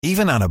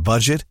Even on a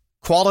budget,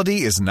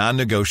 quality is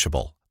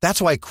non-negotiable.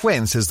 That's why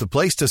Quince is the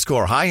place to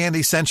score high-end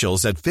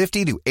essentials at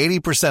 50 to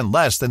 80%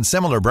 less than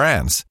similar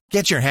brands.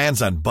 Get your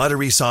hands on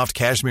buttery soft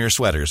cashmere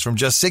sweaters from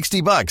just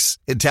 $60,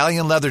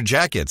 Italian leather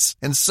jackets,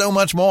 and so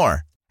much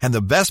more. And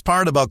the best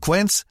part about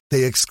Quince,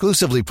 they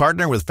exclusively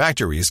partner with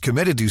factories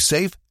committed to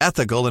safe,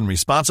 ethical, and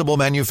responsible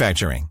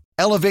manufacturing.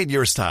 Elevate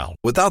your style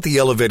without the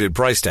elevated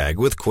price tag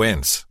with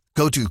Quince.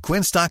 Go to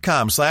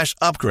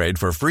quince.com/upgrade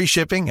for free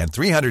shipping and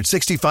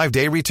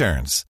 365-day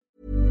returns.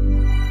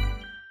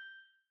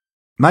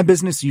 My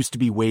business used to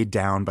be weighed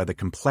down by the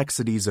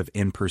complexities of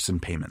in-person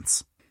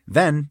payments.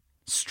 Then,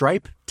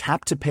 Stripe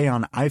Tap to Pay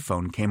on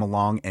iPhone came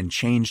along and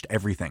changed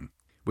everything.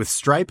 With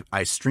Stripe,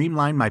 I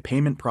streamlined my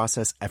payment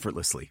process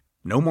effortlessly.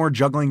 No more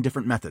juggling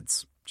different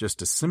methods.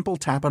 Just a simple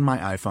tap on my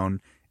iPhone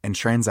and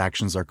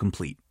transactions are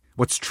complete.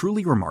 What's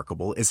truly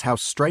remarkable is how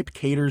Stripe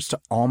caters to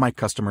all my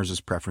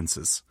customers'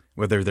 preferences.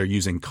 Whether they're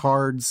using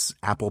cards,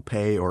 Apple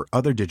Pay, or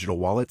other digital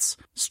wallets,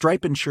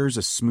 Stripe ensures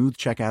a smooth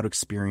checkout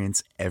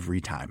experience every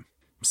time.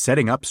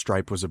 Setting up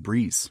Stripe was a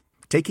breeze,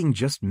 taking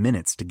just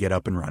minutes to get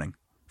up and running.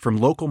 From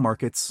local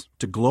markets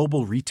to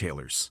global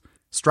retailers,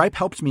 Stripe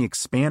helped me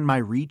expand my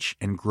reach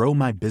and grow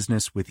my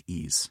business with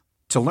ease.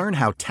 To learn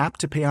how Tap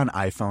to Pay on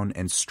iPhone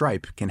and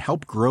Stripe can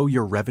help grow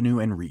your revenue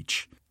and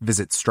reach,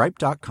 visit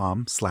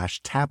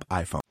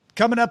stripe.com/tapiphone.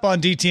 Coming up on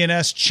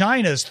DTNS,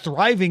 China's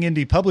thriving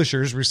indie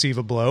publishers receive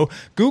a blow.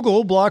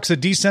 Google blocks a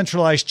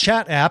decentralized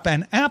chat app,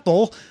 and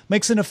Apple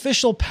makes an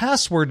official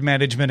password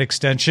management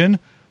extension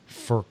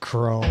for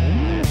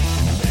Chrome.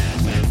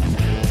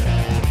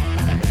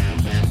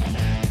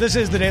 This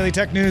is the Daily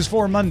Tech News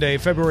for Monday,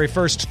 February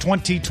 1st,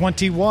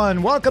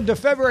 2021. Welcome to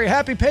February.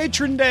 Happy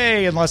Patron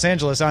Day in Los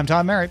Angeles. I'm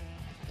Tom Merritt.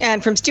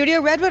 And from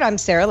Studio Redwood, I'm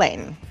Sarah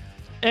Lane.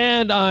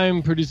 And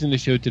I'm producing the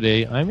show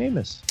today. I'm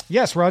Amos.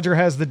 Yes, Roger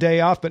has the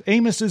day off, but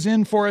Amos is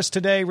in for us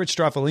today. Rich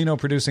Straffolino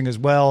producing as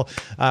well.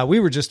 We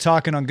were just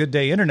talking on Good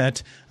Day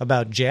Internet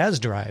about jazz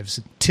drives,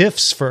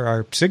 TIFFs for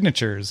our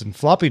signatures and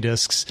floppy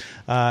disks,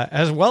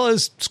 as well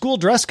as school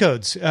dress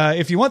codes.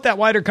 If you want that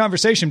wider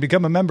conversation,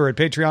 become a member at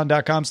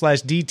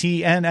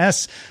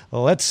patreon.com/DTNS.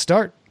 Let's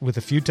start with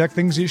a few tech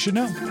things you should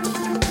know.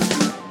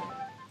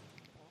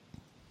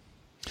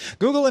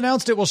 Google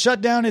announced it will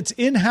shut down its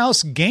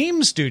in-house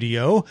game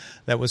studio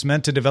that was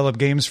meant to develop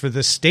games for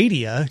the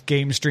Stadia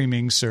game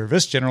streaming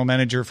service. General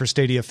Manager for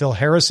Stadia, Phil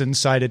Harrison,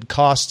 cited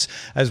costs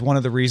as one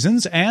of the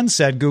reasons and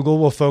said Google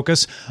will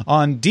focus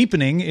on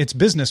deepening its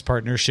business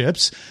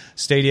partnerships.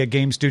 Stadia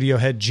game studio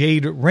head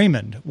Jade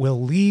Raymond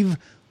will leave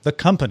the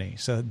company,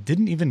 so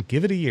didn't even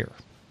give it a year.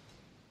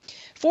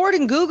 Ford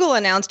and Google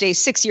announced a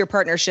 6-year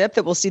partnership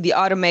that will see the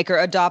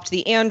automaker adopt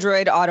the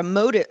Android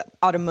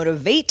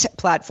Automotivate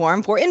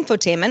platform for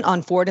infotainment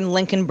on Ford and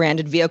Lincoln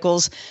branded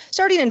vehicles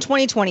starting in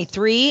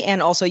 2023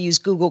 and also use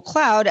Google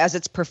Cloud as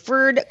its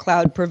preferred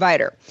cloud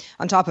provider.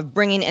 On top of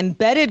bringing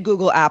embedded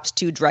Google apps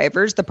to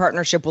drivers, the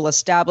partnership will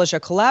establish a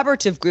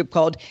collaborative group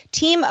called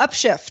Team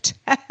Upshift.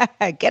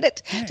 Get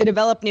it? To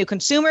develop new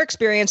consumer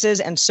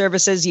experiences and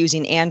services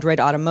using Android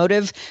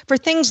Automotive for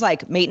things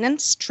like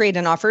maintenance,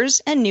 trade-in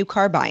offers, and new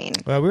car buying.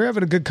 We were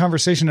having a good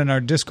conversation in our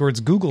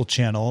Discord's Google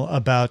channel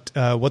about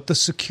what the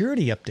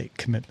security update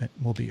commitment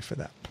will be for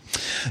that.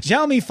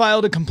 Xiaomi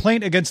filed a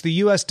complaint against the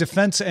U.S.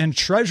 Defense and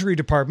Treasury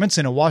Departments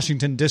in a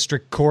Washington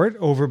district court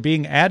over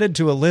being added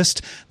to a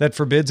list that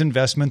forbids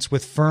investments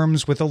with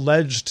firms with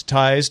alleged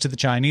ties to the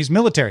Chinese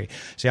military.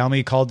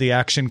 Xiaomi called the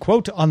action,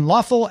 quote,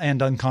 unlawful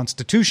and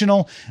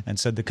unconstitutional, and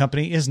said the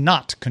company is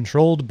not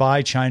controlled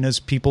by China's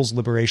People's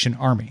Liberation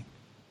Army.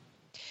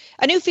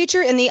 A new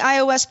feature in the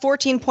iOS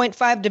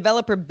 14.5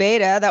 developer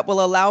beta that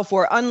will allow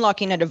for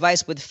unlocking a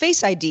device with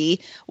Face ID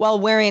while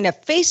wearing a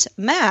face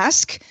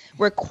mask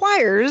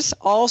requires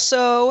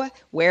also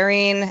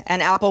wearing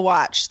an Apple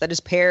Watch that is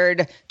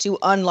paired to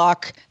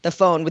unlock the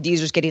phone, with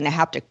users getting a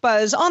haptic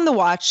buzz on the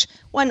watch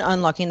when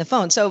unlocking the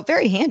phone. So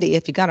very handy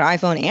if you got an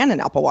iPhone and an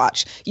Apple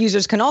Watch.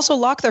 Users can also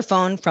lock their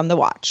phone from the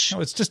watch.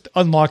 No, it's just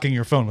unlocking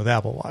your phone with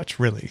Apple Watch,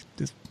 really,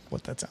 is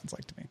what that sounds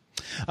like to me.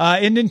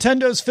 In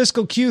Nintendo's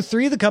fiscal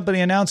Q3, the company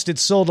announced it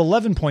sold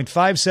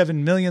 11.57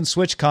 million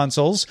Switch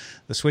consoles.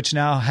 The Switch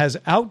now has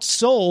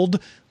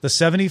outsold the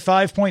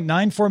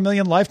 75.94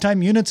 million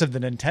lifetime units of the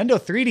Nintendo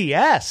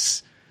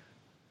 3DS.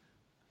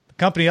 The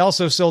company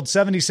also sold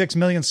 76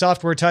 million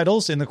software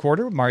titles in the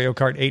quarter. Mario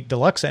Kart 8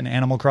 Deluxe and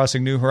Animal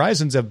Crossing New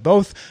Horizons have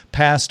both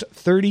passed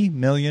 30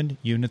 million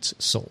units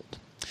sold.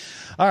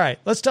 All right,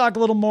 let's talk a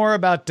little more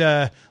about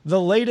the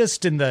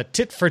latest in the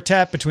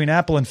tit-for-tat between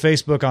Apple and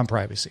Facebook on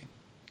privacy.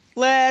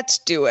 Let's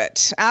do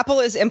it. Apple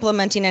is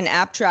implementing an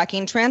app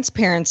tracking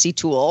transparency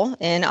tool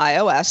in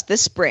iOS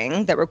this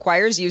spring that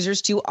requires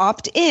users to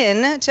opt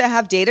in to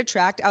have data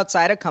tracked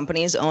outside a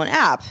company's own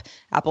app.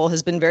 Apple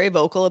has been very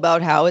vocal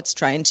about how it's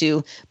trying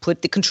to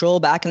put the control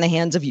back in the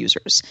hands of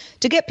users.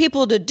 To get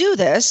people to do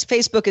this,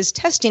 Facebook is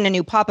testing a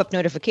new pop-up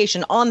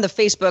notification on the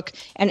Facebook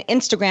and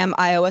Instagram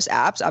iOS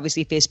apps.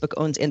 Obviously, Facebook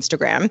owns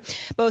Instagram.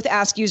 Both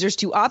ask users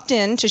to opt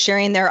in to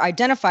sharing their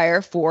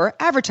identifier for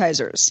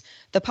advertisers.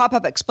 The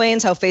pop-up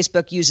explains how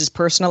Facebook uses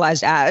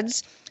personalized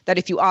ads that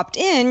if you opt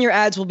in, your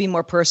ads will be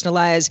more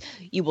personalized.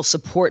 You will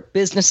support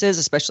businesses,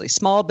 especially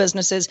small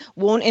businesses,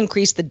 won't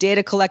increase the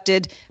data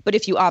collected. But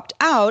if you opt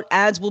out,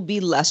 ads will be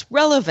less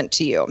relevant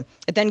to you.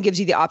 It then gives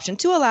you the option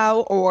to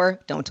allow or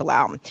don't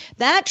allow.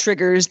 That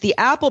triggers the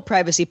Apple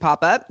privacy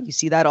pop-up. You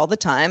see that all the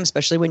time,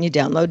 especially when you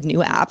download new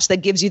apps.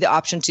 That gives you the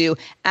option to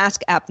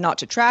ask app not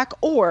to track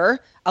or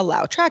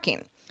allow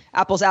tracking.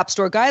 Apple's App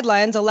Store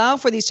guidelines allow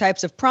for these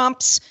types of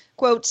prompts,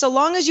 quote, so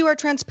long as you are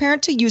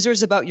transparent to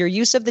users about your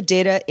use of the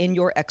data in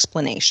your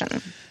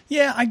explanation.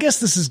 Yeah, I guess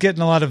this is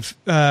getting a lot of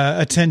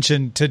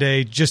attention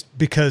today just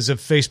because of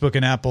Facebook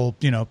and Apple.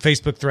 You know,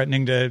 Facebook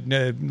threatening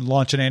to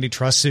launch an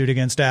antitrust suit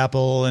against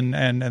Apple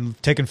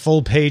and taking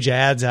full page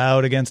ads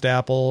out against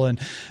Apple.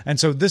 And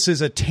so this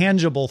is a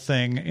tangible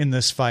thing in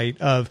this fight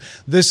of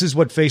this is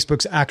what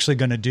Facebook's actually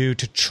going to do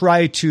to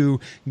try to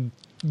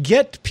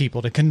get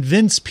people, to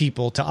convince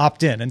people to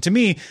opt in. And to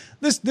me,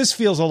 this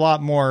feels a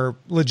lot more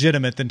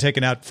legitimate than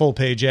taking out full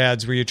page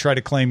ads where you try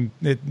to claim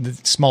that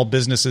small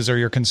businesses are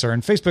your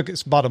concern.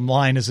 Facebook's bottom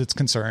line is its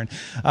concern.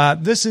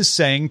 This is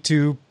saying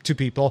to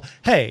people,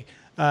 hey,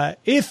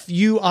 if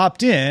you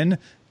opt in,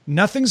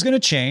 nothing's going to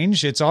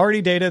change. It's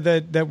already data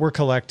that we're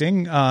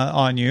collecting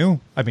on you.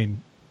 I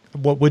mean,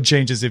 what would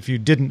change is if you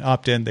didn't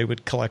opt in, they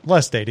would collect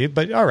less data.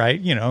 But all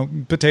right,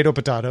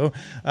 potato,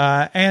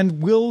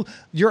 and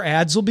your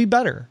ads will be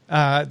better.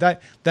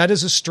 That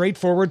is a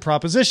straightforward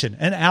proposition.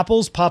 And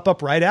Apple's pop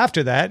up right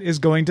after that is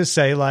going to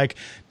say, like,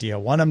 do you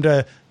want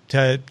them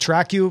to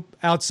track you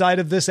outside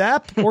of this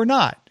app or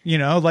not?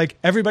 Like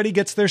everybody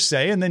gets their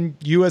say, and then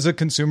you as a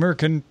consumer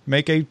can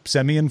make a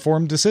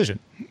semi-informed decision.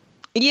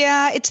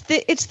 Yeah, it's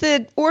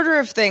the order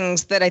of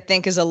things that I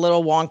think is a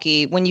little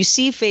wonky. When you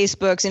see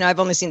Facebook's, I've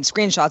only seen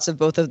screenshots of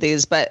both of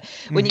these, but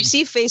when you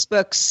see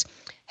Facebook's,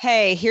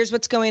 hey, here's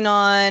what's going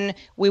on.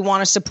 We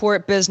want to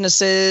support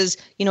businesses.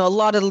 A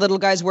lot of the little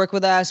guys work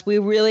with us. We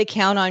really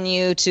count on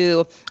you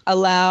to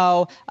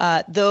allow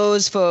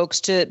those folks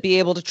to be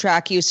able to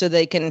track you so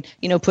they can,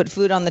 put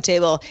food on the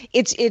table.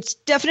 It's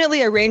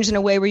definitely arranged in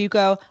a way where you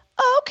go,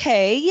 oh,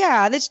 okay,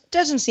 yeah, this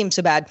doesn't seem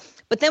so bad.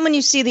 But then when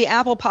you see the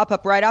Apple pop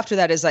up right after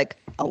that is like,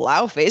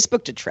 allow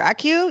Facebook to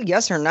track you?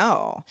 Yes or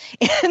no?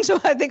 And so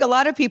I think a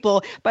lot of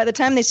people, by the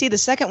time they see the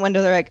second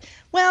window, they're like,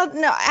 well,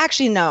 no,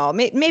 actually, no,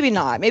 maybe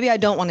not. Maybe I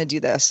don't want to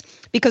do this.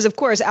 Because, of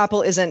course,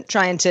 Apple isn't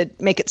trying to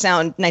make it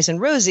sound nice and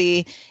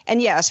rosy.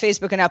 And yes,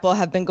 Facebook and Apple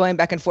have been going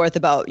back and forth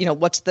about,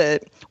 what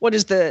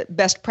is the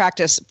best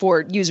practice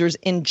for users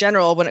in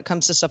general when it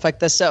comes to stuff like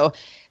this. So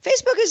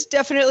Facebook is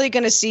definitely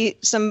going to see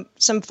some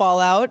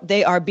fallout.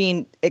 They are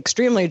being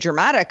extremely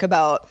dramatic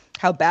about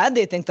how bad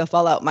they think the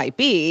fallout might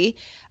be.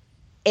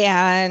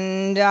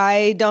 And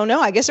I don't know.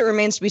 I guess it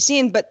remains to be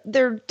seen. But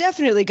there are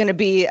definitely going to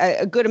be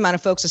a good amount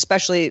of folks,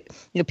 especially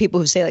people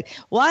who say like,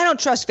 well, I don't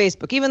trust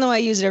Facebook, even though I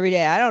use it every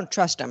day. I don't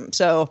trust them.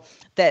 So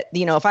that,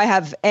 if I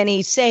have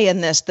any say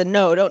in this, then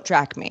no, don't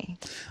track me.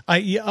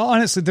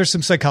 Honestly, there's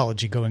some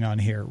psychology going on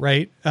here,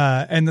 right?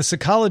 And the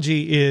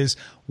psychology is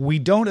we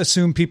don't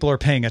assume people are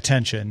paying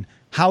attention.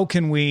 How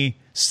can we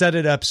set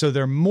it up so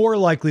they're more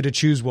likely to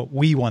choose what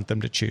we want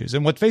them to choose?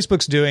 And what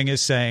Facebook's doing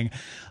is saying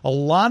a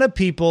lot of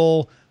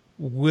people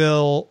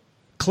will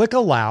click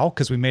allow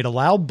because we made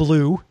allow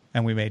blue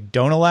and we made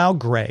don't allow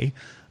gray.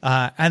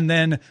 And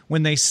then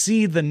when they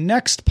see the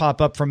next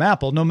pop up from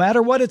Apple, no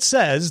matter what it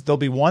says, there'll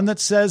be one that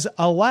says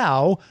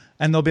allow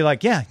and they'll be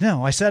like, yeah,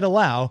 no, I said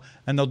allow.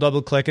 And they'll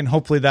double click and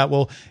hopefully that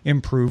will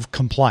improve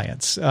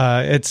compliance.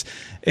 It's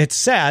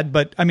sad,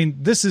 but I mean,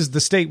 this is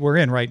the state we're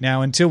in right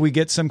now until we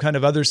get some kind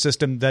of other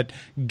system that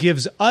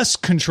gives us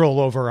control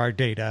over our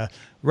data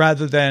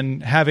rather than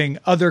having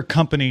other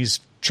companies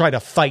try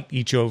to fight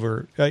each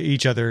other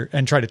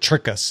and try to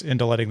trick us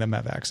into letting them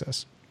have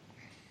access.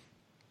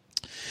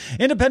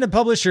 Independent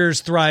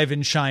publishers thrive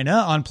in China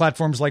on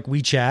platforms like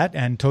WeChat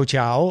and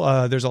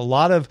Toutiao. There's a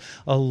lot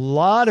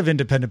of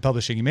independent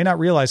publishing. You may not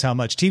realize how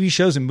much. TV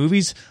shows and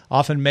movies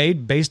often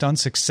made based on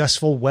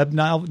successful web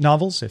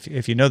novels.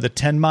 If you know the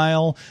 10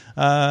 Mile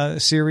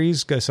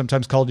series,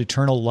 sometimes called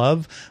Eternal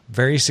Love,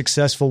 very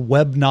successful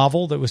web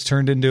novel that was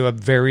turned into a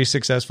very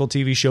successful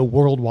TV show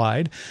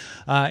worldwide.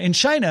 In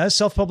China,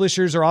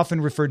 self-publishers are often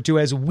referred to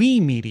as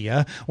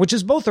WeMedia, which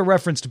is both a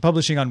reference to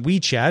publishing on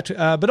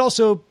WeChat, but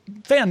also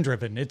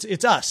fan-driven.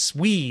 It's us,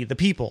 we, the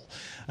people.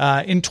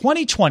 In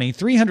 2020,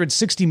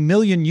 360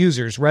 million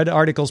users read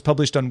articles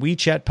published on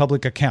WeChat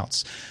public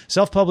accounts.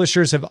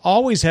 Self-publishers have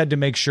always had to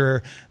make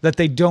sure that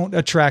they don't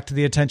attract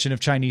the attention of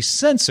Chinese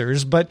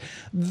censors, but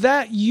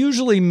that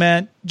usually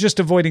meant just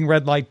avoiding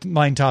red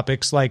line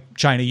topics like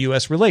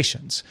China-U.S.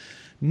 relations.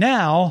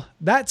 Now,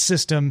 that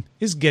system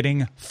is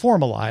getting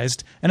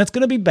formalized, and it's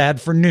going to be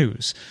bad for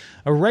news.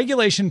 A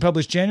regulation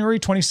published January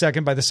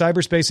 22nd by the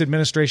Cyberspace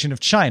Administration of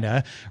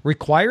China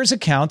requires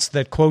accounts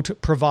that,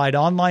 quote, provide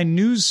online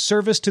news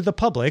service to the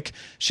public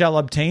shall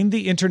obtain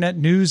the Internet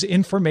News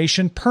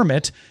Information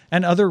Permit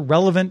and other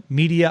relevant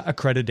media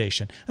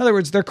accreditation. In other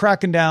words, they're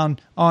cracking down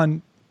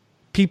on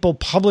people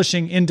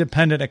publishing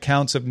independent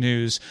accounts of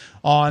news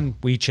on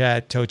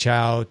WeChat,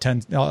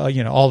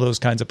 Toutiao, all those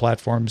kinds of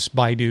platforms,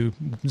 Baidu,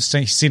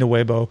 Sina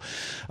Weibo.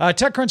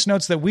 TechCrunch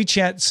notes that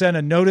WeChat sent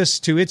a notice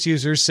to its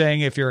users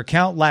saying if your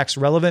account lacks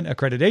relevant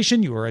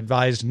accreditation, you are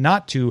advised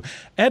not to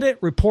edit,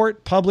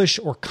 report, publish,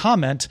 or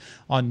comment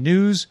on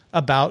news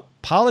about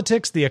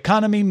politics, the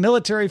economy,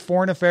 military,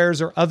 foreign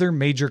affairs, or other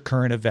major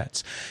current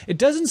events. It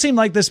doesn't seem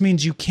like this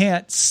means you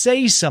can't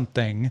say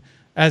something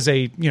as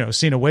a,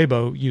 Sina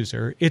Weibo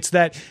user. It's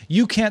that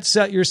you can't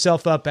set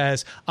yourself up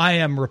as I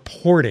am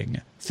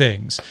reporting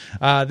things.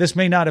 This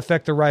may not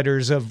affect the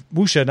writers of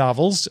wuxia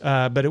novels,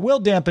 but it will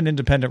dampen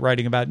independent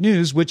writing about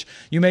news, which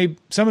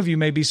some of you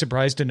may be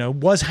surprised to know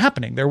was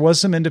happening. There was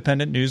some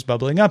independent news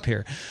bubbling up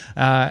here.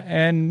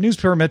 And news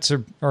permits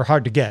are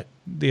hard to get.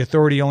 The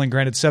authority only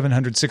granted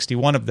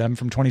 761 of them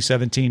from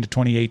 2017 to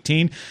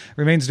 2018.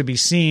 Remains to be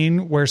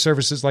seen where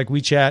services like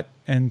WeChat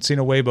and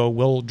Sina Weibo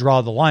will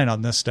draw the line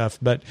on this stuff,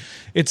 but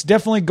it's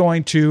definitely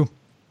going to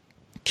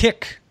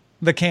kick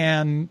the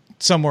can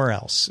somewhere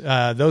else.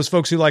 Those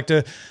folks who like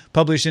to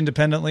publish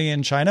independently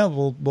in China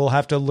will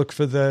have to look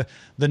for the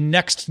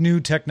next new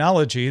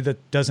technology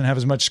that doesn't have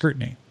as much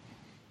scrutiny.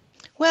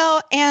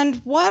 Well, and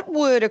what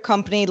would a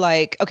company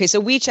like,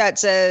 so WeChat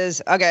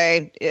says,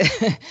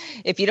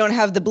 if you don't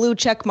have the blue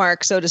check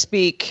mark, so to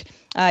speak,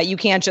 you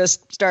can't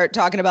just start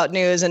talking about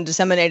news and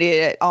disseminating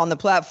it on the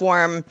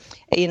platform.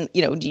 You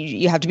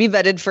have to be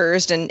vetted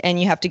first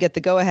and you have to get the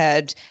go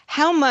ahead.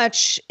 How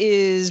much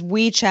is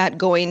WeChat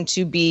going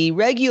to be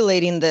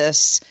regulating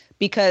this?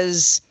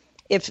 Because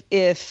if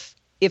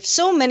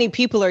so many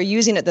people are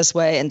using it this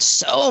way and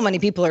so many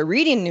people are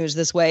reading news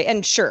this way,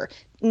 and sure,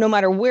 no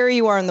matter where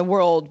you are in the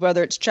world,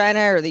 whether it's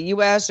China or the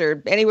US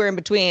or anywhere in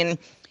between,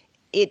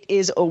 it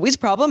is always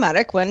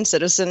problematic when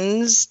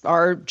citizens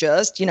are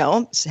just,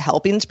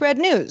 helping spread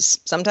news.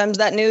 Sometimes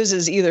that news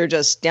is either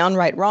just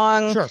downright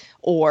wrong, sure,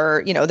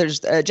 or,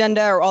 there's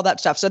agenda or all that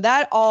stuff. So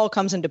that all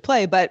comes into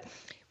play. But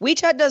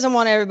WeChat doesn't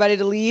want everybody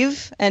to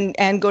leave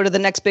and go to the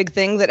next big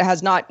thing that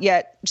has not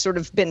yet sort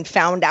of been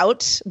found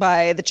out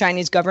by the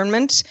Chinese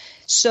government.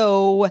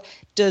 So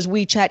does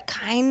WeChat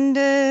kind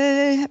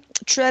of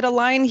tread a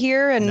line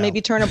here and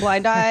maybe turn a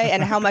blind eye?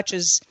 And how much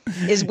is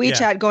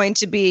WeChat going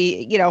to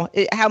be,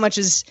 how much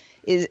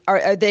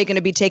are they going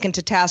to be taken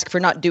to task for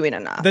not doing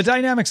enough? The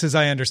dynamics as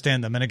I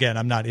understand them, and again,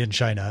 I'm not in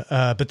China,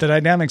 but the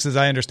dynamics as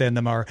I understand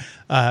them are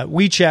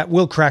WeChat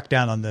will crack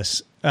down on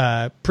this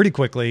pretty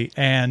quickly,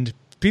 and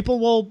people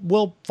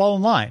will fall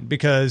in line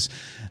because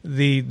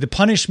the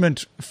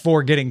punishment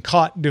for getting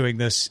caught doing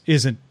this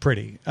isn't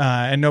pretty,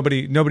 and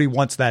nobody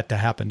wants that to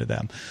happen to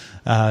them.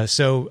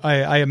 So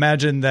I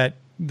imagine that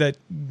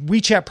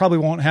WeChat probably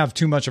won't have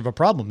too much of a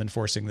problem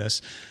enforcing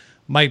this.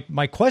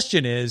 My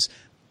question is,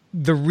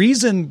 the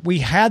reason we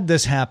had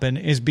this happen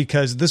is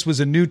because this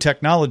was a new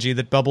technology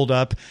that bubbled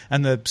up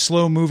and the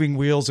slow-moving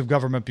wheels of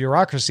government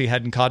bureaucracy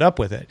hadn't caught up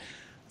with it.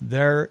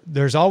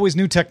 There's always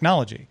new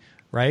technology,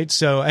 right?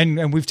 So,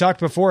 and we've talked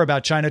before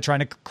about China trying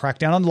to crack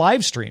down on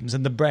live streams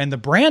and the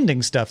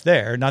branding stuff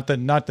there, not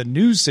the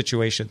news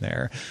situation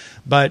there,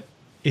 but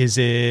is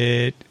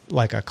it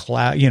like a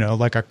cloud,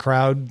 like a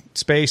crowd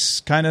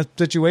space kind of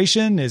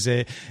situation? Is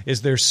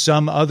there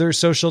some other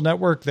social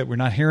network that we're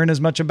not hearing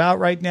as much about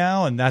right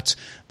now? And that's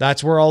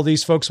where all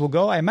these folks will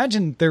go. I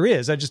imagine there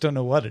is. I just don't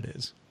know what it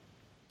is.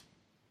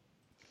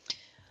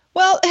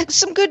 Well,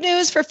 some good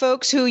news for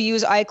folks who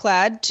use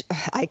iCloud.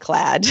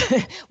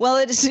 Well,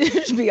 it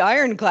should be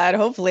ironclad,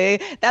 hopefully.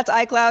 That's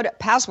iCloud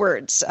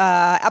Passwords.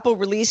 Apple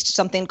released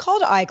something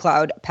called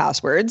iCloud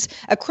Passwords,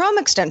 a Chrome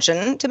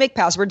extension to make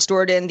passwords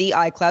stored in the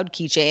iCloud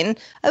keychain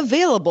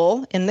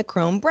available in the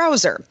Chrome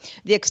browser.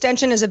 The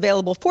extension is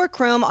available for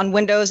Chrome on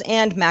Windows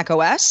and Mac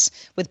OS,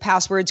 with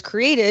passwords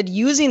created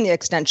using the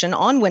extension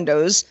on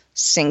Windows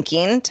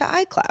syncing to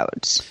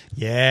iCloud.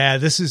 Yeah,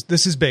 this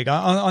is big.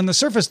 On the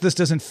surface, this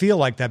doesn't feel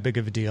like that big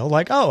of a deal.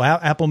 Like,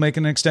 Apple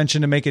making an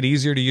extension to make it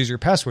easier to use your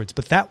passwords.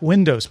 But that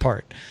Windows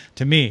part,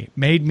 to me,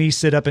 made me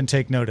sit up and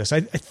take notice.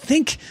 I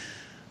think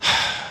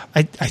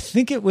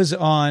it was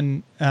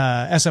on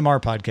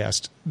SMR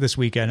podcast this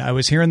weekend. I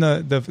was hearing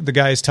the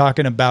guys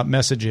talking about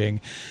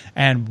messaging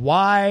and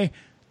why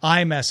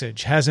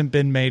iMessage hasn't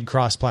been made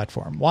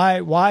cross-platform.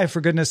 Why, for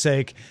goodness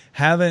sake,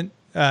 hasn't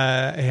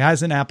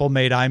Apple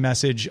made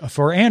iMessage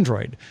for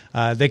Android?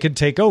 They could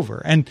take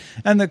over. And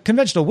the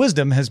conventional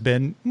wisdom has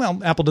been,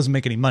 well, Apple doesn't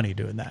make any money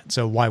doing that,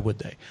 so why would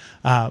they?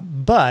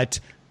 But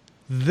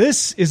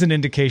this is an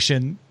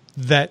indication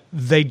that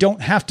they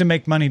don't have to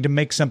make money to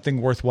make something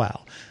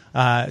worthwhile.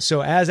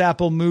 So as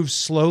Apple moves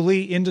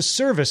slowly into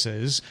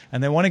services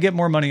and they want to get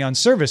more money on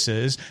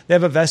services, they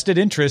have a vested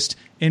interest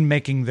in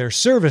making their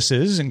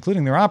services,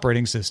 including their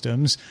operating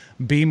systems,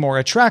 be more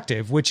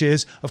attractive, which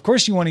is, of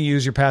course, you want to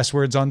use your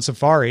passwords on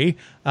Safari,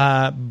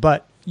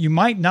 but you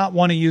might not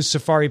want to use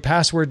Safari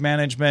password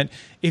management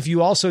if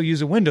you also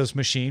use a Windows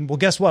machine. Well,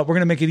 guess what? We're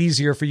going to make it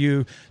easier for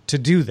you to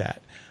do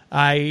that.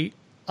 I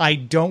I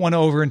don't want to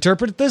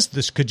overinterpret this.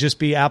 This could just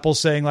be Apple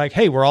saying like,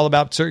 hey, we're all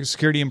about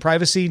security and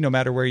privacy no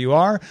matter where you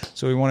are.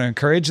 So we want to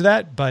encourage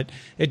that. But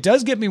it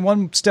does get me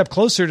one step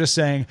closer to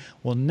saying,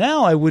 well,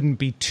 now I wouldn't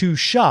be too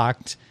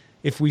shocked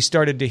if we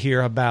started to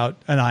hear about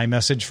an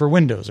iMessage for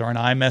Windows or an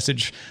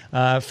iMessage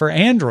for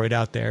Android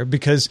out there,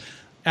 because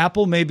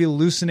Apple may be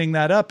loosening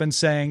that up and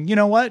saying, you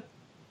know what?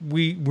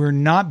 We're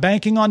not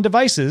banking on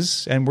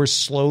devices, and we're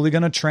slowly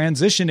going to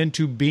transition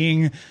into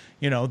being,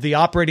 the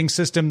operating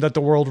system that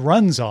the world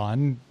runs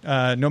on,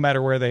 no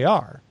matter where they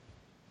are.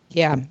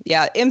 Yeah.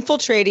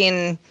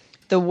 Infiltrating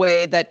the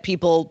way that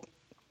people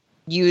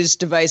use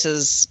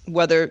devices,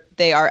 whether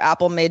they are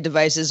Apple-made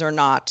devices or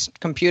not,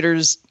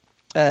 computers,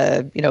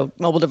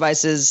 mobile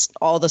devices,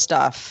 all the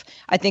stuff,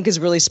 I think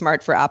is really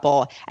smart for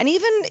Apple. And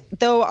even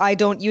though I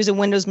don't use a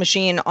Windows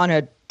machine on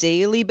a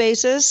daily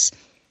basis,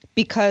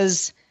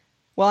 because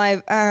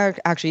I've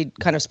actually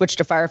kind of switched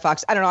to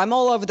Firefox. I don't know. I'm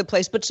all over the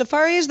place, but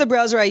Safari is the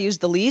browser I use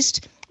the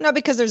least. Not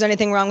because there's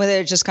anything wrong with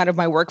it. It's just kind of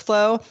my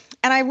workflow.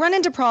 And I run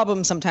into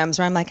problems sometimes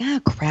where I'm like,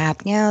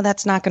 crap. Yeah,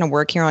 that's not going to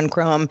work here on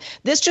Chrome.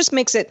 This just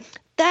makes it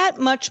that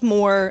much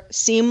more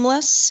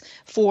seamless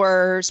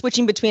for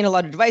switching between a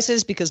lot of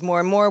devices, because more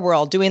and more we're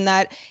all doing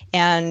that.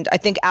 And I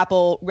think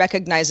Apple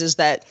recognizes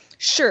that,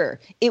 sure,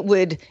 it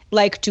would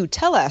like to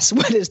tell us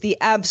what is the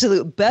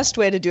absolute best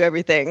way to do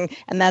everything,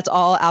 and that's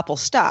all Apple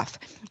stuff.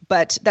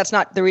 But that's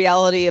not the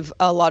reality of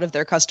a lot of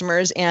their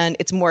customers, and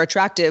it's more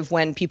attractive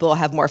when people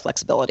have more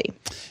flexibility.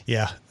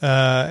 Yeah,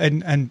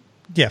 and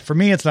yeah, for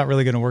me, it's not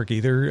really going to work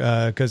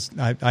either, because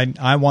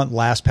I want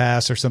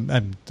LastPass or some.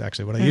 And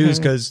actually, what I use,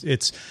 because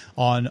it's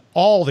on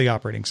all the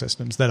operating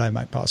systems that I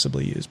might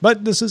possibly use.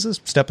 But this is a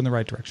step in the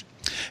right direction.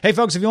 Hey,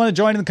 folks, if you want to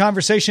join in the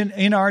conversation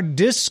in our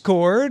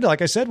Discord,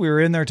 like I said, we were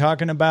in there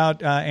talking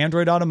about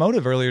Android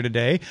Automotive earlier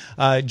today.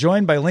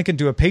 Join by linking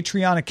to a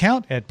Patreon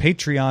account at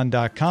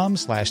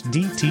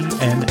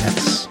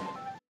patreon.com/DTNS.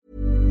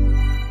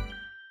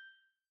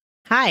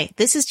 Hi,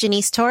 this is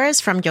Janice Torres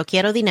from Yo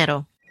Quiero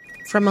Dinero.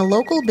 From a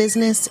local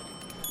business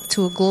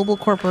to a global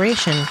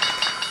corporation,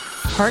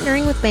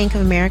 partnering with Bank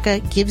of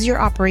America gives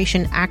your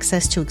operation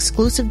access to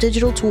exclusive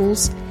digital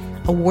tools,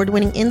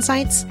 award-winning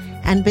insights,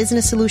 and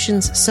business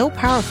solutions so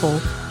powerful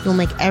you'll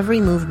make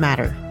every move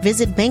matter.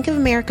 Visit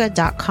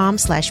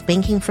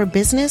bankofamerica.com/banking for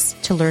business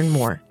to learn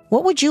more.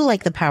 What would you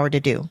like the power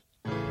to do?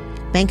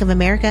 Bank of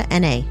America,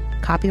 N.A.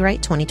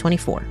 Copyright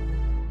 2024.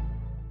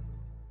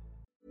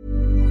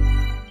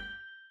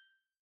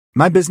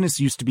 My business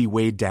used to be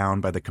weighed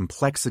down by the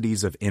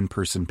complexities of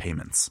in-person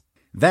payments.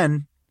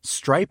 Then,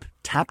 Stripe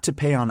Tap to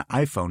Pay on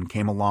iPhone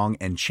came along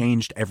and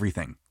changed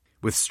everything.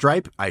 With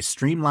Stripe, I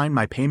streamlined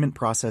my payment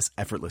process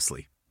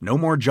effortlessly. No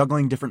more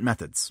juggling different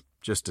methods.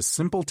 Just a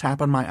simple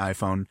tap on my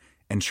iPhone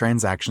and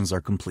transactions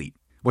are complete.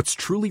 What's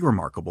truly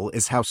remarkable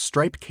is how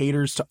Stripe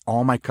caters to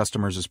all my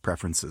customers'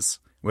 preferences.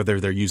 Whether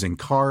they're using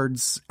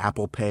cards,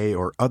 Apple Pay,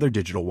 or other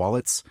digital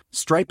wallets,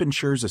 Stripe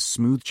ensures a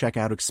smooth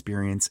checkout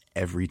experience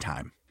every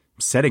time.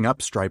 Setting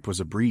up Stripe was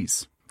a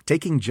breeze,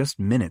 taking just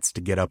minutes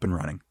to get up and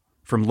running.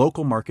 From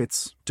local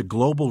markets to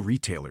global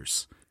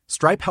retailers,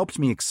 Stripe helped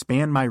me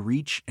expand my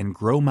reach and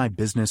grow my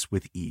business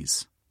with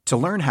ease. To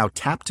learn how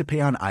Tap to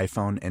Pay on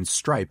iPhone and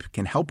Stripe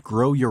can help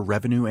grow your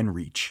revenue and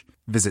reach,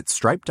 visit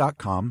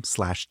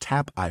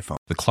stripe.com/tapiphone.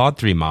 The Claude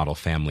 3 model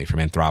family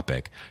from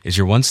Anthropic is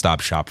your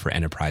one-stop shop for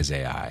enterprise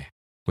AI.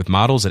 With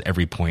models at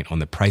every point on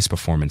the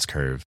price-performance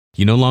curve,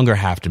 you no longer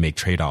have to make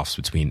trade-offs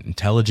between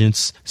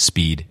intelligence,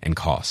 speed, and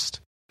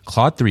cost.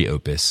 Claude 3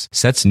 Opus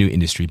sets new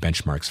industry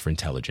benchmarks for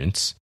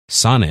intelligence.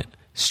 Sonnet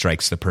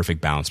strikes the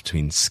perfect balance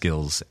between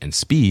skills and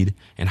speed.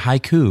 And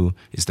Haiku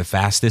is the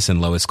fastest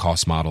and lowest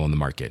cost model in the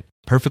market,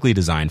 perfectly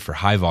designed for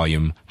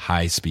high-volume,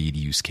 high-speed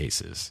use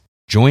cases.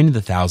 Join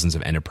the thousands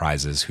of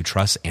enterprises who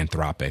trust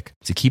Anthropic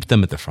to keep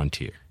them at the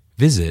frontier.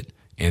 Visit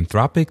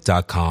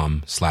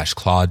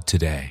anthropic.com/Claude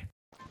today.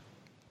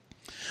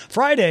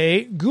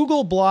 Friday,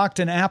 Google blocked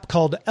an app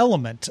called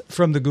Element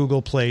from the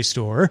Google Play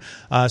Store,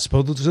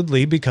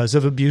 supposedly because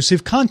of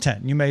abusive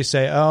content. You may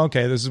say, oh,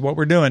 okay, this is what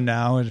we're doing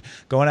now, and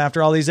going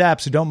after all these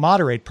apps who don't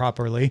moderate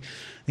properly.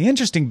 The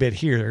interesting bit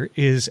here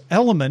is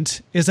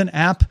Element is an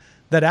app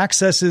that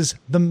accesses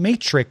the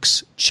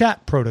Matrix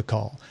chat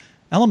protocol.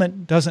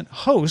 Element doesn't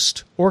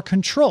host or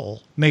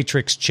control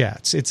Matrix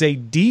chats. It's a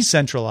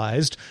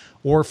decentralized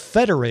or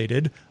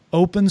federated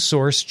open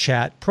source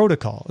chat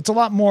protocol. It's a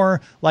lot more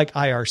like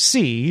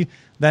IRC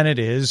than it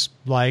is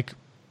like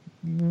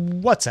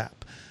WhatsApp.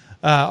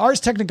 Ars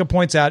Technica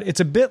points out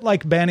it's a bit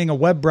like banning a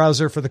web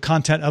browser for the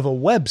content of a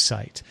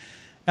website.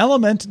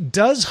 Element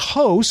does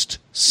host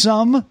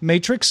some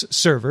Matrix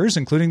servers,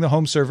 including the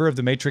home server of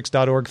the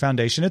Matrix.org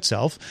Foundation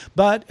itself,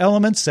 but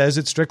Element says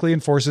it strictly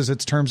enforces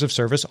its terms of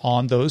service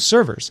on those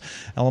servers.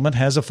 Element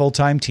has a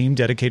full-time team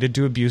dedicated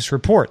to abuse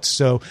reports,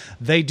 so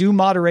they do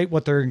moderate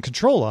what they're in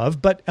control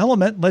of, but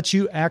Element lets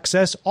you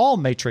access all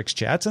Matrix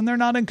chats, and they're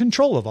not in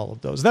control of all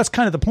of those. That's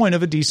kind of the point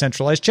of a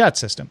decentralized chat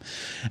system.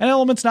 And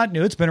Element's not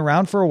new. It's been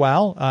around for a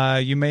while.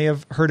 You may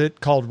have heard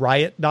it called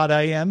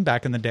Riot.im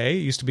back in the day.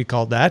 It used to be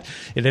called that.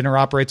 It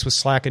interoperates with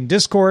Slack and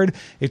Discord.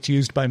 It's used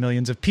used by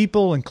millions of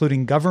people,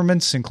 including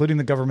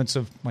the governments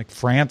of like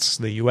France,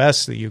 the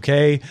US, the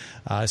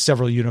UK,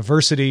 several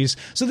universities.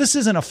 So this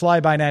isn't a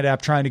fly-by-night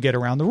app trying to get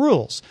around the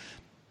rules.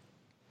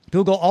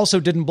 Google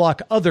also didn't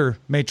block other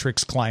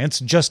Matrix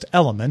clients, just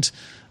Element.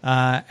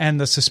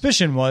 And the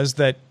suspicion was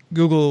that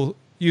Google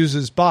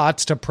uses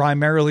bots to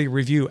primarily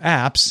review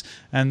apps,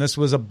 and this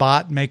was a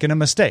bot making a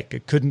mistake.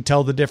 It couldn't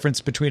tell the difference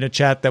between a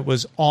chat that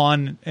was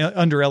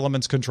under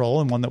Element's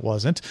control and one that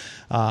wasn't.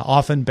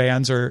 Often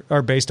bans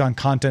are based on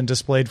content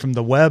displayed from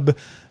the web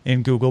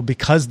in Google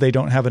because they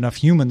don't have enough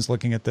humans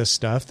looking at this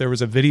stuff. There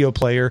was a video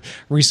player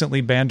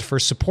recently banned for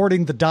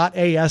supporting the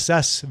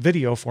 .ass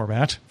video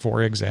format,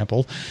 for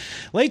example.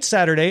 Late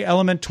Saturday,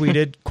 Element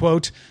tweeted,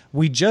 quote,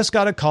 "We just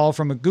got a call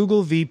from a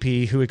Google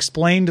VP who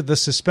explained the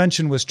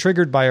suspension was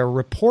triggered by a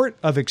report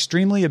of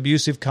extremely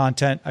abusive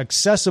content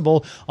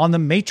accessible on the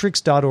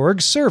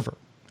matrix.org server.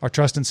 Our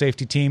trust and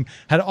safety team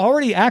had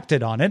already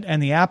acted on it,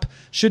 and the app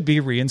should be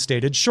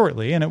reinstated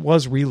shortly," and it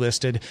was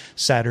relisted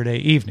Saturday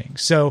evening.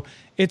 So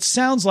it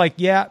sounds like,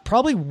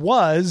 probably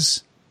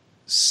was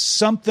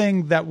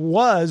something that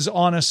was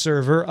on a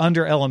server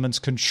under Element's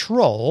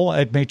control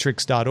at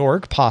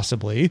matrix.org,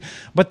 possibly,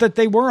 but that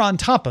they were on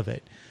top of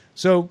it.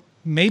 So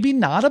maybe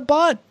not a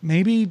bot,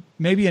 maybe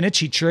an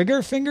itchy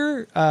trigger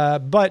finger,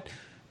 but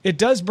it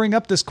does bring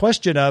up this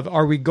question of,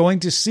 are we going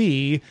to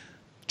see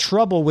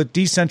trouble with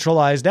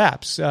decentralized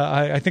apps?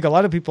 I think a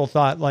lot of people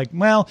thought like,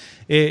 well,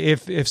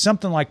 if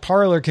something like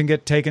Parler can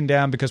get taken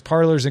down because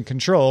Parler's in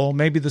control,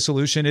 maybe the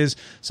solution is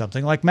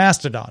something like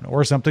Mastodon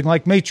or something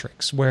like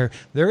Matrix, where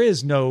there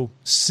is no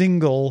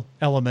single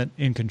element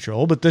in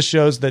control. But this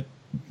shows that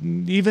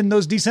even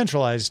those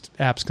decentralized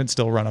apps can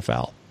still run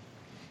afoul.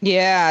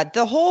 Yeah,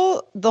 the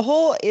whole,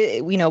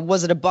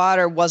 was it a bot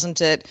or wasn't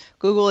it?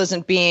 Google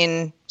isn't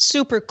being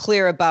super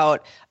clear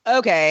about,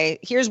 okay,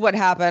 here's what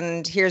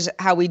happened. Here's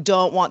how we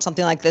don't want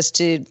something like this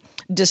to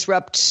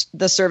disrupt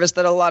the service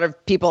that a lot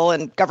of people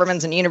and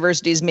governments and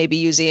universities may be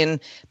using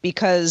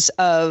because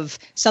of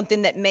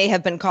something that may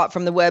have been caught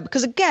from the web.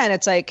 Because again,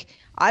 it's like,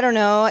 I don't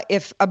know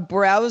if a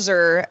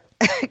browser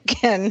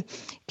can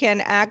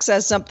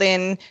access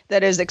something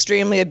that is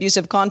extremely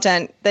abusive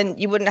content, then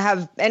you wouldn't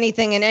have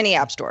anything in any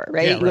app store,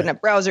 right? You wouldn't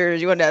have browsers,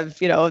 you wouldn't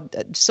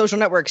have, social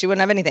networks, you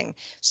wouldn't have anything.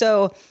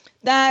 So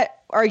that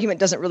argument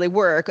doesn't really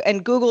work.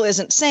 And Google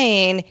isn't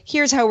saying,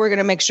 here's how we're going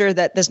to make sure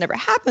that this never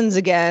happens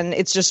again.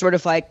 It's just sort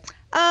of like,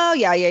 oh,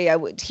 yeah.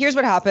 Here's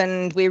what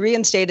happened. We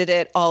reinstated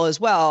it, all as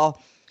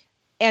well.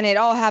 And it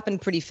all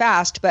happened pretty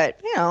fast. But,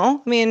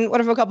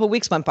 what if a couple of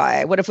weeks went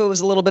by? What if it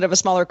was a little bit of a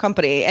smaller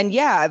company? And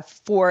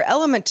for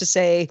Element to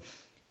say,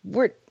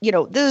 this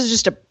is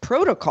just a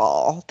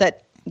protocol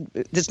that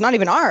it's not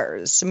even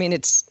ours.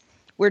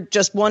 We're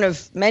just one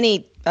of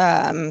many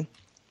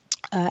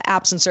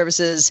apps and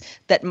services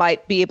that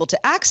might be able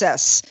to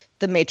access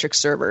the Matrix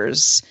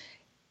servers.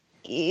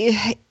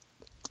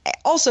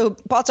 Also,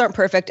 bots aren't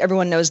perfect.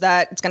 Everyone knows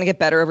that. It's going to get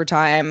better over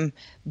time.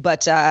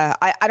 But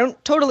I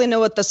don't totally know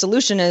what the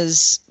solution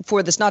is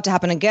for this not to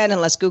happen again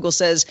unless Google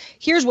says,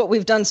 here's what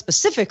we've done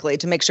specifically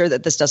to make sure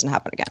that this doesn't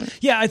happen again.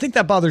 Yeah, I think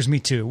that bothers me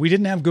too. We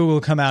didn't have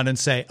Google come out and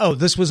say, oh,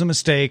 this was a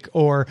mistake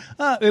or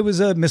it was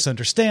a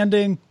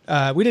misunderstanding.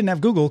 We didn't have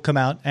Google come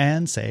out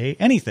and say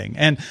anything.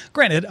 And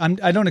granted,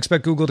 I don't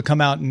expect Google to come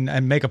out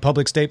and make a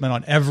public statement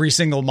on every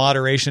single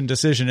moderation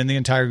decision in the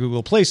entire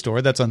Google Play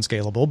Store. That's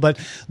unscalable. But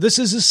this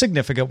is a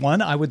significant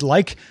one. I would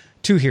like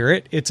to hear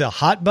it. It's a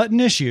hot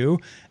button issue.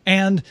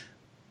 And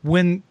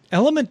when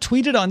Element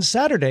tweeted on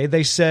Saturday,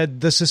 they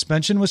said the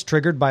suspension was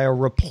triggered by a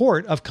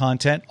report of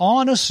content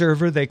on a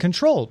server they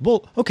controlled.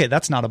 Well, okay,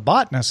 that's not a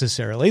bot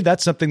necessarily.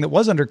 That's something that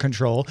was under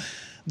control.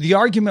 The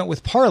argument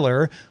with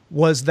Parler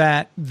was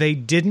that they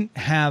didn't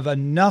have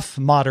enough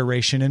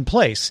moderation in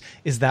place.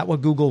 Is that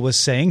what Google was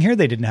saying here?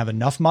 They didn't have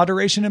enough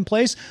moderation in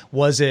place?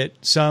 Was it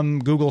some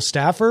Google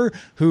staffer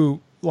who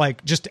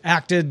just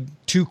acted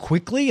too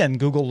quickly and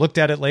Google looked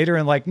at it later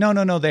and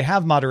no, they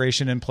have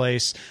moderation in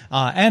place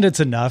and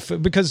it's enough?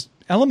 Because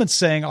Element's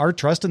saying our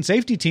trust and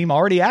safety team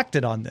already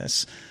acted on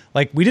this.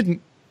 We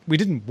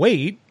didn't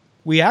wait,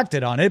 we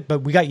acted on it,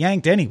 but we got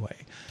yanked anyway.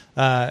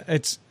 I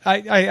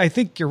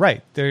think you're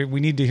right. We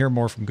need to hear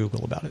more from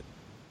Google about it.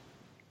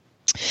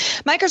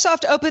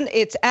 Microsoft opened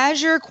its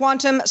Azure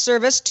Quantum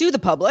service to the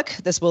public.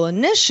 This will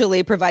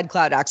initially provide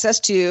cloud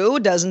access to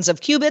dozens of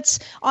qubits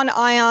on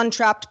Ion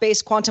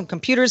trapped-based quantum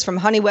computers from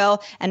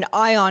Honeywell and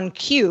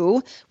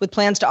IonQ, with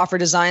plans to offer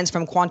designs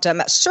from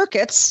quantum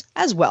circuits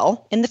as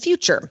well in the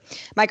future.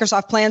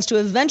 Microsoft plans to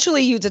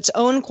eventually use its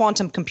own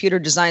quantum computer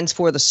designs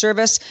for the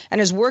service and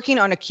is working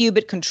on a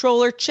qubit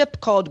controller chip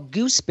called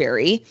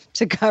Gooseberry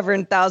to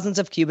govern thousands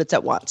of qubits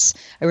at once.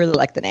 I really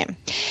like the name.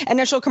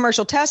 Initial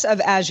commercial tests of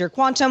Azure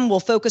Quantum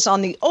will focus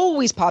on the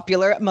always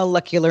popular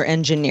molecular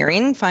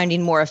engineering,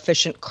 finding more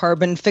efficient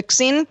carbon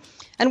fixing,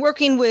 and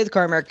working with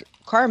car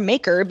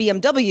maker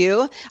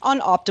BMW on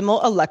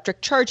optimal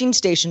electric charging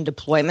station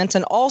deployments,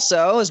 and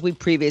also, as we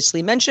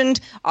previously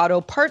mentioned,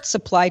 auto parts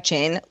supply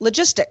chain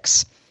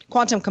logistics.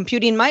 Quantum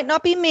computing might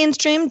not be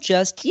mainstream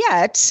just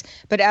yet,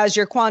 but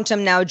Azure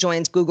Quantum now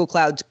joins Google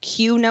Cloud's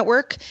Q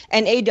network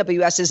and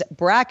AWS's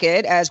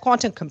Bracket as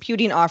quantum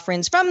computing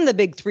offerings from the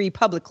big three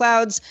public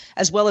clouds,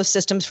 as well as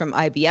systems from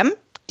IBM,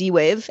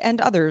 D-Wave,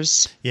 and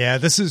others. Yeah,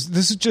 this is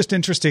just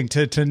interesting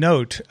to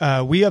note.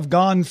 We have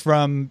gone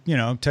from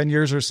 10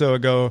 years or so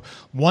ago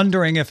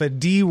wondering if a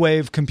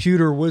D-Wave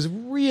computer was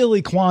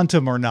really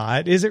quantum or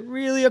not. Is it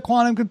really a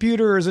quantum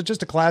computer, or is it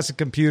just a classic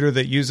computer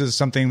that uses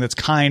something that's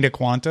kind of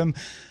quantum?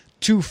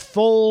 To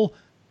full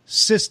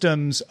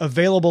systems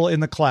available in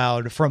the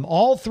cloud from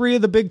all three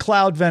of the big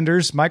cloud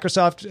vendors,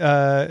 Microsoft,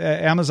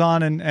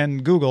 Amazon,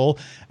 and Google,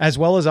 as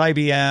well as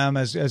IBM,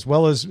 as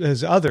well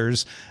as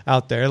others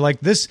out there. Like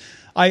this,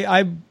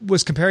 I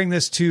was comparing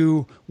this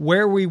to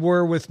where we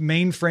were with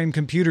mainframe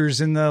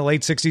computers in the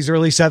late 60s,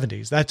 early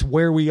 70s. That's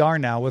where we are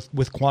now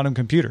with quantum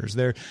computers.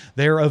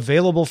 They're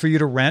available for you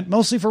to rent,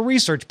 mostly for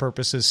research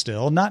purposes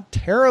still. Not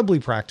terribly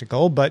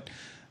practical, but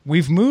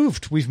we've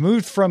moved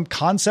from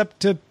concept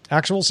to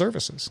actual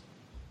services.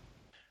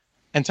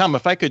 And Tom,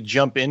 if I could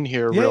jump in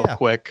here real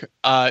quick,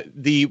 one of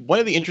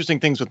the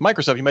interesting things with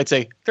Microsoft, you might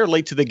say they're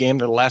late to the game.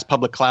 They're the last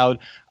public cloud.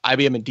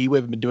 IBM and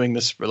D-Wave have been doing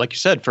this, like you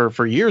said,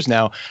 for years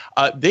now.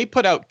 They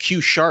put out Q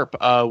Sharp,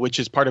 which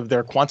is part of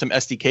their Quantum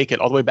SDK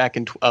kit, all the way back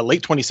in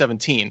late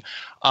 2017.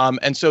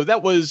 And so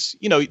that was,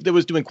 that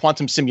was doing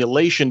quantum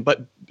simulation,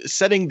 but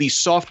setting the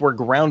software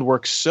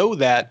groundwork so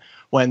that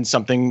when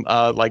something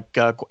like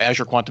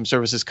Azure Quantum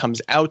Services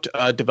comes out,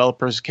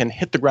 developers can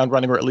hit the ground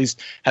running, or at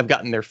least have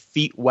gotten their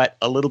feet wet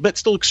a little bit.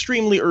 Still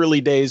extremely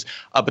early days,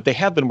 but they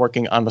have been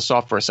working on the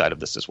software side of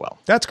this as well.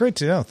 That's great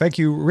to know. Thank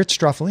you, Rich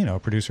Stroffolino,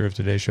 producer of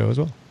today's show as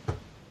well.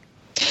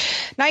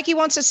 Nike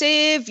wants to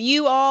save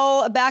you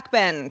all a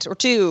backbend, or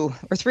two,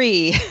 or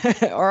three,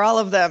 or all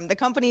of them. The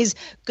company's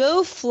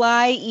Go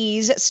Fly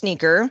Ease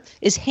sneaker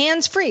is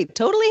hands-free,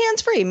 totally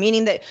hands-free,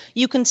 meaning that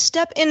you can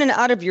step in and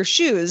out of your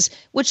shoes,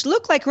 which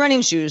look like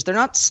running shoes. They're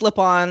not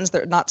slip-ons,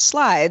 they're not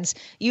slides,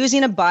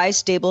 using a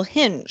bistable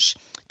hinge.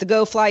 The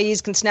Go Fly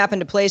Ease can snap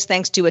into place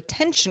thanks to a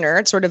tensioner.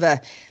 It's sort of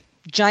a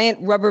giant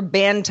rubber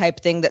band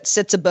type thing that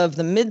sits above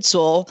the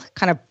midsole,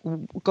 kind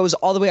of goes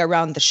all the way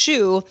around the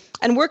shoe,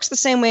 and works the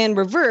same way in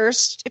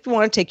reverse if you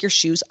want to take your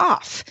shoes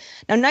off.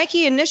 Now,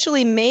 Nike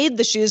initially made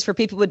the shoes for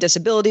people with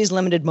disabilities,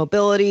 limited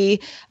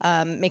mobility,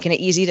 making it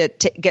easy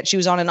to get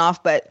shoes on and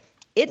off, but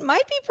it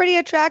might be pretty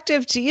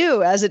attractive to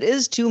you, as it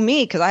is to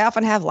me, because I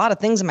often have a lot of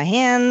things in my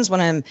hands when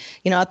I'm,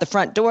 at the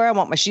front door. I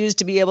want my shoes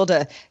to be able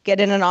to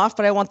get in and off,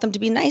 but I want them to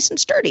be nice and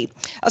sturdy.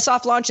 A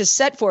soft launch is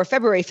set for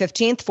February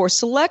 15th for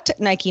select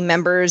Nike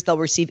members. They'll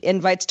receive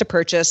invites to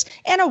purchase,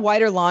 and a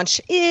wider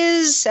launch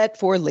is set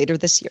for later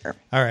this year.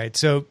 All right.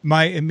 So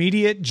my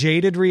immediate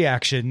jaded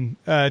reaction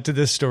to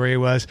this story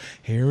was,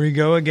 here we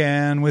go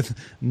again with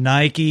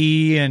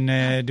Nike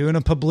and doing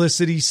a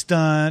publicity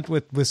stunt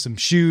with some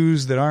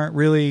shoes that aren't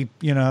really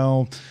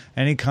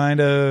any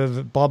kind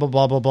of blah, blah,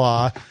 blah, blah,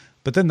 blah.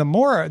 But then the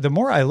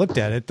more I looked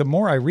at it, the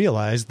more I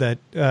realized that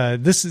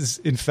this is,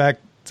 in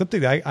fact, something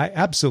that I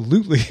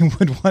absolutely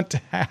would want to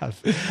have.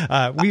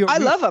 I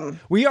love them.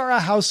 We are a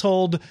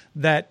household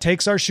that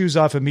takes our shoes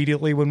off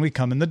immediately when we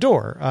come in the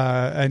door,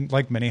 and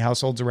like many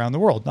households around the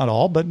world. Not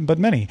all, but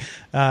many.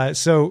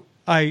 So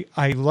I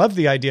love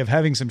the idea of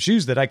having some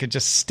shoes that I could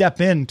just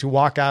step in to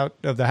walk out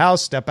of the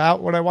house, step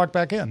out when I walk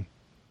back in.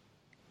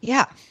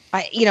 Yeah.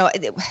 I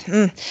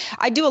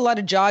do a lot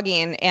of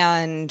jogging,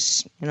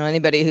 and,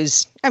 anybody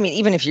who's,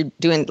 even if you're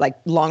doing like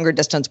longer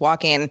distance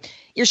walking,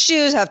 your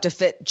shoes have to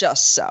fit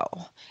just so.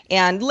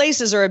 And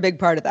laces are a big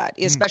part of that,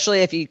 especially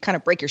if you kind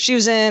of break your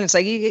shoes in. It's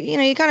like, you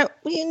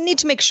need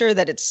to make sure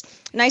that it's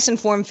nice and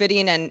form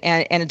fitting and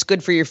it's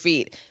good for your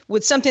feet.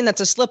 With something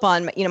that's a slip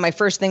on, my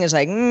first thing is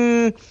like,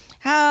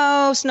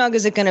 how snug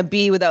is it going to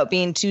be without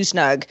being too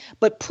snug?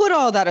 But put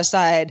all that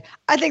aside,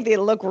 I think they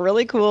look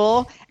really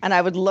cool, and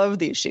I would love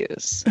these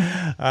shoes.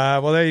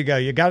 Well, there you go.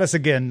 You got us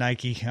again,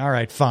 Nike. All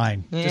right,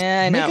 fine.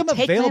 Yeah, just make them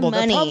Take available. my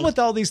money. The problem with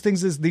all these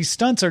things is these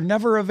stunts are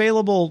never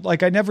available.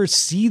 Like, I never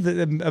see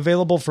them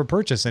available for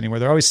purchase anywhere.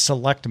 They're always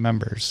select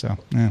members. So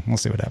we'll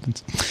see what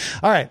happens.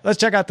 All right, let's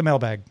check out the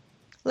mailbag.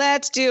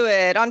 Let's do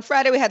it. On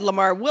Friday, we had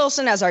Lamar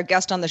Wilson as our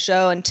guest on the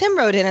show, and Tim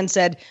wrote in and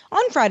said,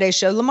 on Friday's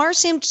show, Lamar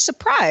seemed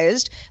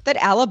surprised that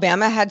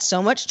Alabama had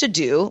so much to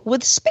do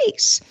with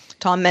space.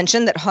 Tom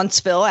mentioned that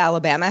Huntsville,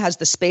 Alabama, has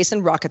the Space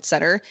and Rocket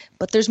Center,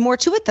 but there's more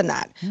to it than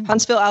that.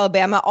 Huntsville,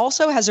 Alabama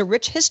also has a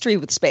rich history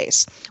with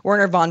space.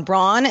 Wernher von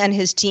Braun and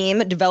his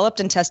team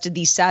developed and tested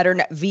the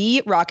Saturn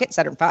V rocket,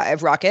 Saturn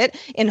V rocket,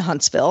 in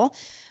Huntsville.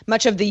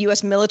 Much of the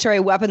U.S. military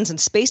weapons and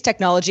space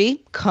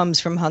technology comes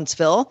from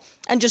Huntsville.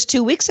 And just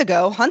 2 weeks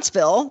ago,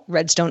 Huntsville,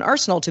 Redstone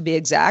Arsenal to be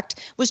exact,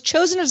 was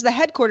chosen as the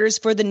headquarters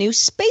for the new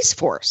Space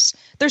Force.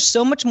 There's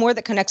so much more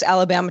that connects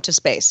Alabama to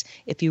space.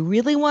 If you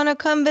really want to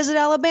come visit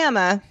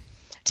Alabama,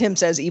 Tim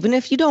says, even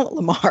if you don't,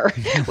 Lamar,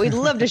 we'd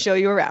love to show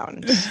you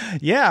around.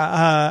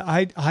 Yeah,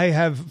 I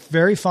have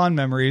very fond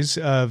memories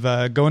of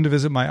going to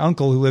visit my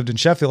uncle who lived in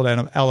Sheffield,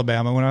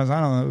 Alabama, when I was,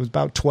 it was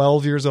about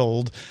 12 years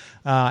old.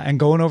 and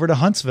going over to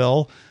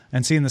Huntsville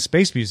and seeing the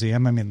Space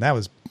Museum. I mean, that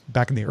was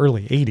back in the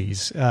early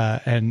 80s.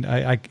 And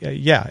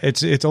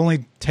it's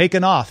only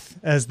taken off,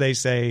 as they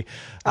say,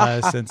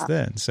 since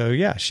then. So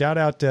yeah, shout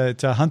out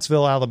to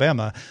Huntsville,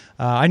 Alabama.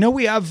 I know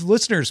we have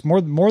listeners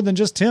more than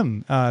just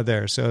Tim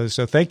there. So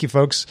thank you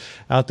folks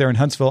out there in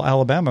Huntsville,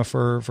 Alabama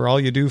for all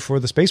you do for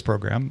the space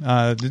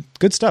program.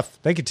 Good stuff.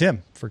 Thank you,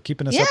 Tim, for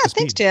keeping us up to speed. Yeah,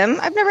 thanks, Tim.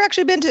 I've never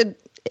actually been to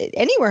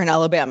anywhere in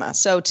Alabama.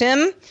 So,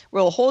 Tim,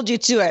 we'll hold you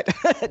to it.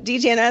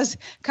 DTNS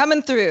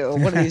coming through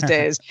one of these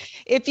days.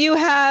 If you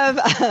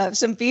have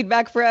some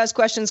feedback for us,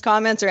 questions,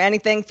 comments, or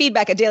anything,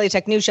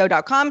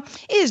 feedback@dailytechnewsshow.com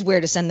is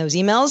where to send those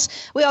emails.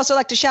 We also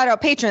like to shout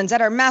out patrons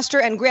at our master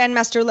and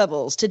grandmaster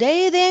levels.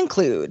 Today, they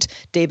include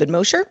David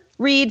Mosher,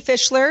 Reed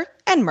Fischler,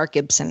 and Mark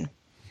Gibson.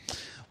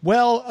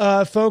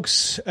 Well,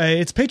 folks,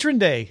 it's Patron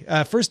Day,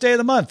 first day of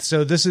the month.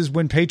 So this is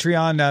when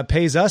Patreon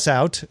pays us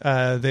out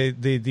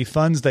the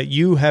funds that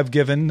you have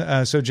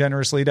given so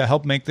generously to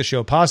help make the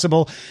show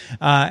possible.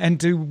 And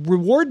to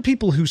reward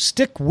people who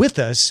stick with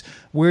us,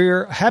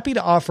 we're happy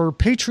to offer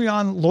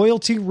Patreon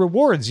loyalty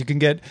rewards. You can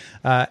get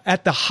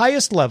at the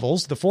highest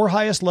levels, the 4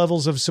 highest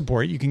levels of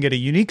support, you can get a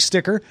unique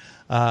sticker,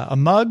 a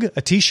mug,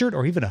 a t-shirt,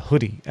 or even a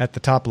hoodie at the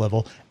top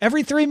level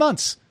every 3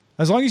 months.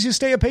 As long as you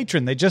stay a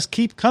patron, they just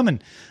keep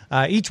coming.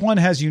 Each one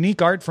has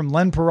unique art from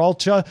Len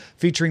Peralta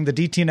featuring the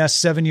DTNS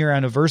 7-year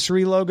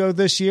anniversary logo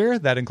this year.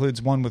 That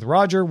includes one with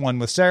Roger, one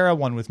with Sarah,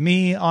 one with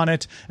me on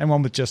it, and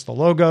one with just the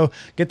logo.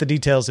 Get the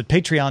details at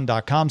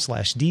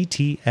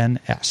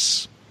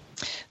patreon.com/DTNS.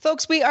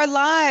 Folks, we are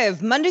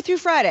live Monday through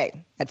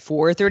Friday at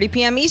 4:30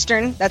 p.m.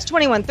 Eastern. That's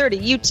 21:30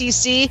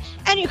 UTC.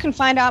 And you can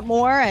find out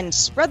more and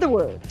spread the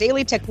word.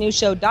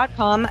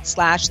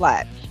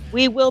 DailyTechNewsShow.com/live.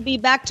 We will be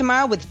back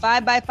tomorrow with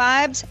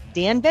 5x5's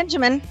Dan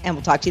Benjamin, and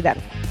we'll talk to you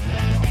then.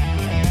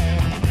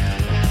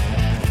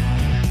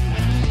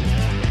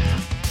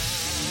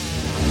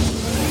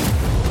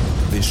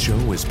 This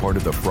show is part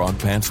of the Frog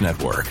Pants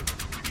Network.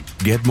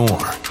 Get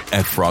more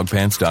at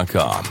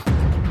frogpants.com.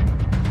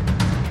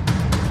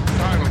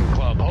 Diamond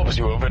Club hopes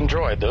you have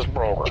enjoyed this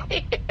program.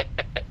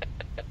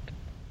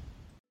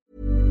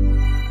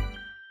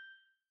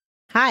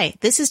 Hi,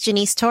 this is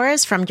Janice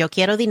Torres from Yo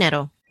Quiero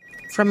Dinero.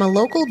 From a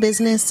local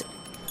business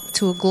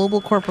to a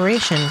global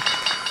corporation,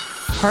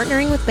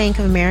 partnering with Bank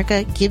of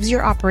America gives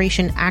your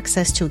operation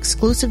access to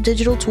exclusive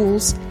digital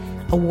tools,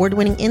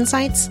 award-winning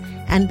insights,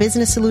 and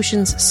business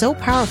solutions so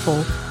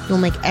powerful you'll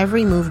make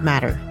every move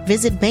matter.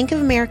 Visit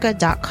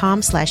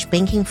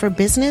bankofamerica.com/banking for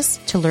business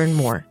to learn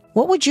more.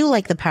 What would you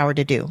like the power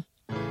to do?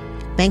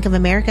 Bank of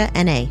America,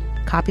 N.A.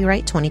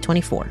 Copyright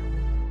 2024.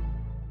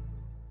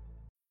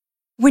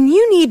 When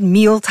you need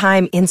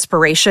mealtime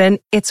inspiration,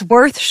 it's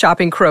worth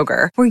shopping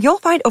Kroger, where you'll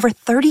find over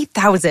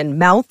 30,000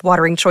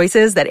 mouth-watering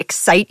choices that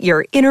excite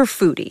your inner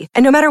foodie.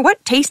 And no matter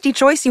what tasty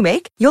choice you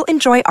make, you'll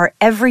enjoy our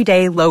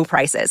everyday low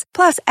prices,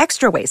 plus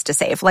extra ways to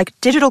save, like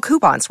digital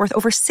coupons worth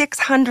over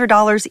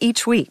 $600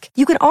 each week.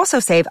 You can also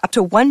save up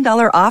to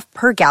 $1 off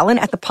per gallon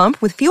at the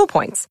pump with fuel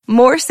points.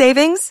 More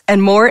savings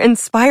and more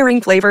inspiring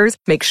flavors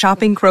make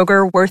shopping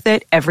Kroger worth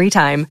it every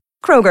time.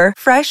 Kroger,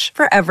 fresh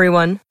for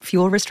everyone.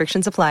 Fuel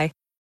restrictions apply.